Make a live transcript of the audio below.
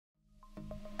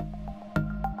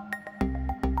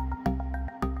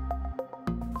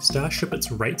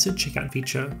Starshipit's Rates at Checkout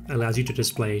feature allows you to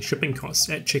display shipping costs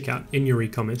at checkout in your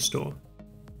e-commerce store.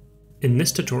 In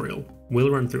this tutorial, we'll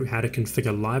run through how to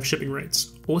configure live shipping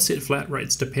rates or set flat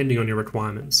rates depending on your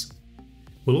requirements.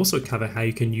 We'll also cover how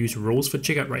you can use rules for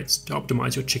checkout rates to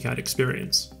optimize your checkout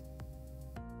experience.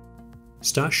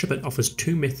 Starshipit offers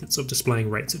two methods of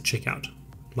displaying rates at checkout: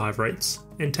 live rates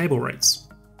and table rates.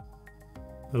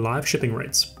 The live shipping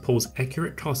rates pulls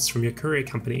accurate costs from your courier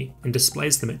company and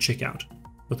displays them at checkout,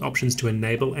 with options to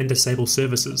enable and disable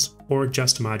services or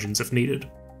adjust margins if needed.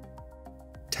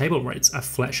 Table rates are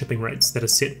flat shipping rates that are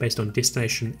set based on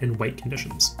destination and weight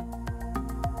conditions.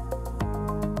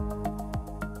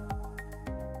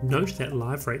 Note that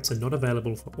live rates are not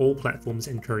available for all platforms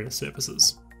and courier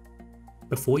services.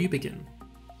 Before you begin,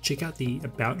 check out the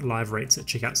About Live Rates at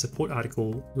Checkout support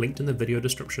article linked in the video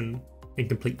description and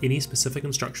complete any specific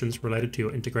instructions related to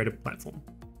your integrated platform.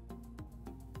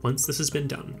 Once this has been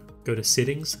done, go to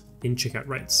Settings, then Checkout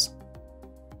Rates.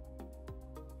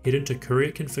 Head into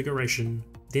Courier Configuration,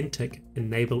 then tick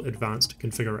Enable Advanced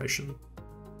Configuration.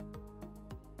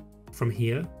 From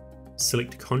here,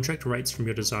 select Contract Rates from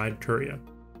your desired courier.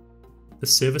 The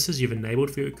services you've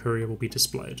enabled for your courier will be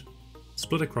displayed,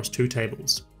 split across two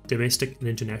tables, domestic and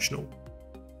international.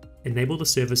 Enable the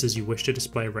services you wish to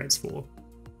display rates for.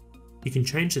 You can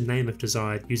change the name if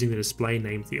desired using the Display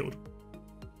Name field.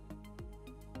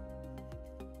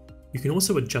 You can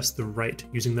also adjust the rate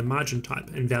using the Margin Type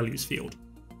and Values field.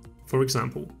 For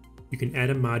example, you can add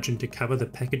a margin to cover the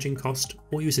packaging cost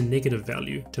or use a negative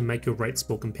value to make your rates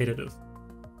more competitive.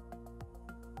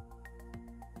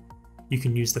 You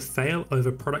can use the Fail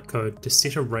Over Product Code to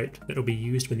set a rate that will be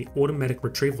used when the automatic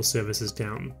retrieval service is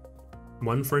down,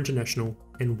 one for international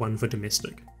and one for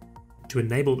domestic. To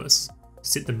enable this,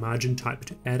 set the margin type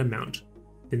to add amount,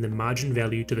 then the margin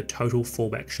value to the total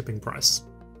fallback shipping price.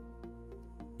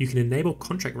 You can enable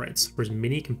contract rates for as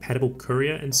many compatible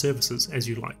courier and services as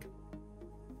you like.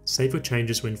 Save your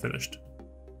changes when finished.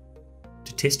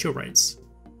 To test your rates,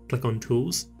 click on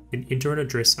Tools and enter an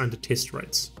address under Test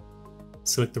Rates.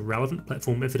 Select the relevant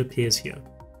platform if it appears here.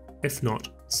 If not,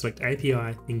 select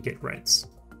API and Get Rates.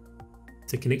 If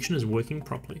the connection is working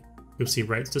properly, you'll see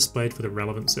rates displayed for the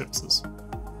relevant services.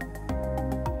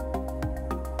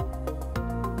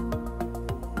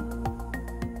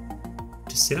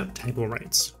 To set up table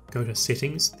rates, go to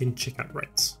Settings, then Checkout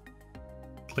Rates.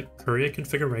 Click Courier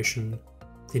Configuration,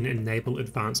 then Enable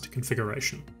Advanced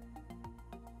Configuration.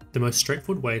 The most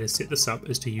straightforward way to set this up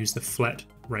is to use the Flat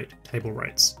Rate Table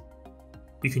Rates.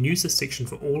 You can use this section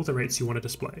for all of the rates you want to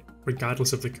display,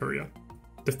 regardless of the courier.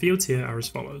 The fields here are as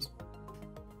follows.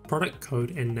 Product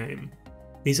code and name.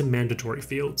 These are mandatory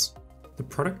fields. The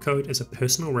product code is a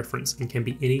personal reference and can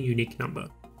be any unique number.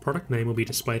 Product name will be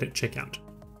displayed at checkout.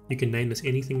 You can name this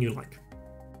anything you like.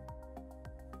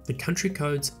 The country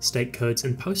codes, state codes,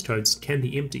 and postcodes can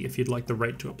be empty if you'd like the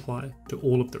rate to apply to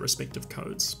all of the respective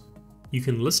codes. You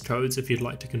can list codes if you'd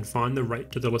like to confine the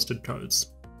rate to the listed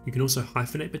codes. You can also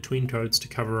hyphenate between codes to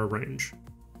cover a range.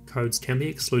 Codes can be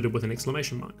excluded with an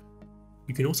exclamation mark.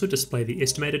 You can also display the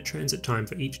estimated transit time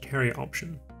for each carrier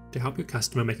option to help your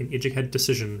customer make an educated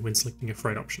decision when selecting a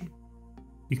freight option.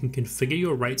 You can configure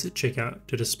your rates at checkout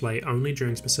to display only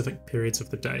during specific periods of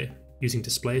the day using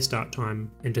display start time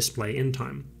and display end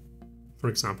time. For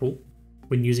example,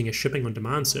 when using a shipping on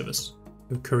demand service,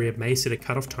 your courier may set a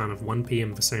cutoff time of 1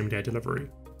 PM for same day delivery.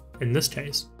 In this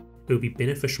case, it would be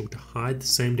beneficial to hide the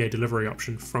same day delivery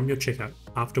option from your checkout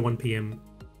after 1 PM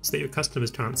so that your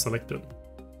customers can't select it.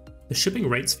 The shipping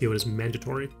rates field is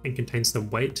mandatory and contains the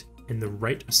weight and the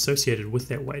rate associated with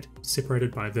that weight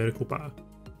separated by a vertical bar.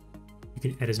 You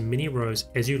can add as many rows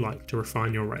as you like to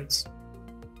refine your rates.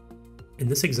 In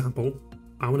this example,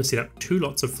 I want to set up two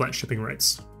lots of flat shipping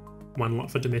rates, one lot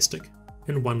for domestic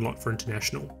and one lot for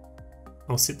international.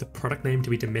 I'll set the product name to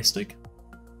be domestic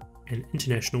and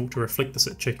international to reflect this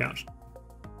at checkout.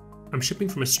 I'm shipping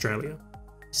from Australia,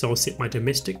 so I'll set my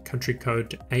domestic country code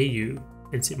to AU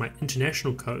and set my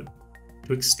international code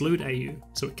to exclude AU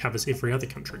so it covers every other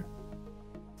country.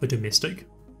 For domestic,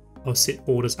 I'll set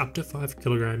orders up to 5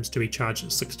 kilograms to be charged at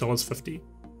 $6.50,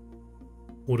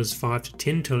 orders 5 to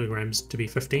 10 kilograms to be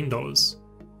 $15,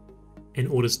 and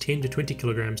orders 10 to 20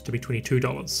 kilograms to be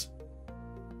 $22.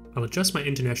 I'll adjust my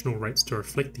international rates to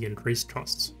reflect the increased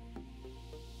costs.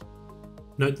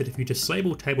 Note that if you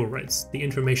disable table rates, the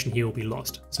information here will be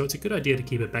lost, so it's a good idea to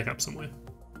keep it back up somewhere.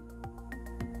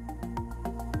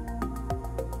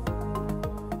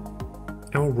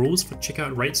 Our Rules for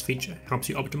Checkout Rates feature helps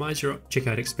you optimize your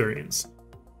checkout experience.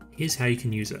 Here's how you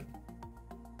can use it.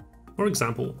 For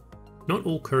example, not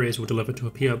all couriers will deliver to a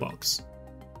PO box.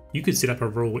 You could set up a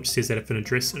rule which says that if an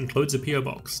address includes a PO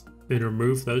box, then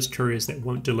remove those couriers that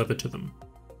won't deliver to them.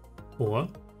 Or,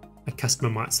 a customer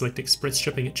might select express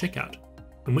shipping at checkout,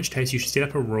 in which case you should set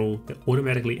up a rule that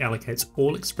automatically allocates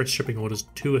all express shipping orders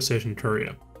to a certain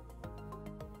courier.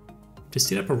 To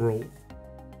set up a rule,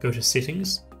 go to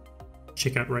Settings,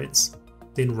 Checkout Rates,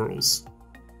 then Rules.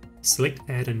 Select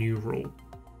Add a new rule.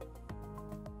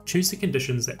 Choose the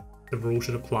conditions that the rule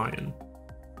should apply in.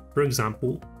 For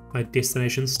example, by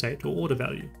destination state or order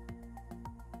value.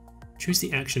 Choose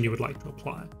the action you would like to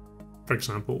apply. For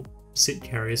example, set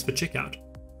carriers for checkout.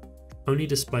 Only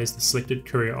displays the selected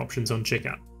courier options on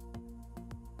checkout.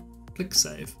 Click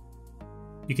Save.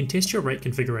 You can test your rate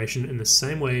configuration in the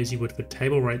same way as you would for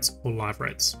table rates or live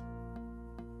rates.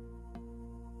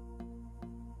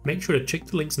 Make sure to check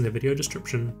the links in the video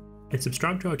description and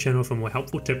subscribe to our channel for more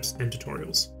helpful tips and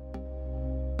tutorials.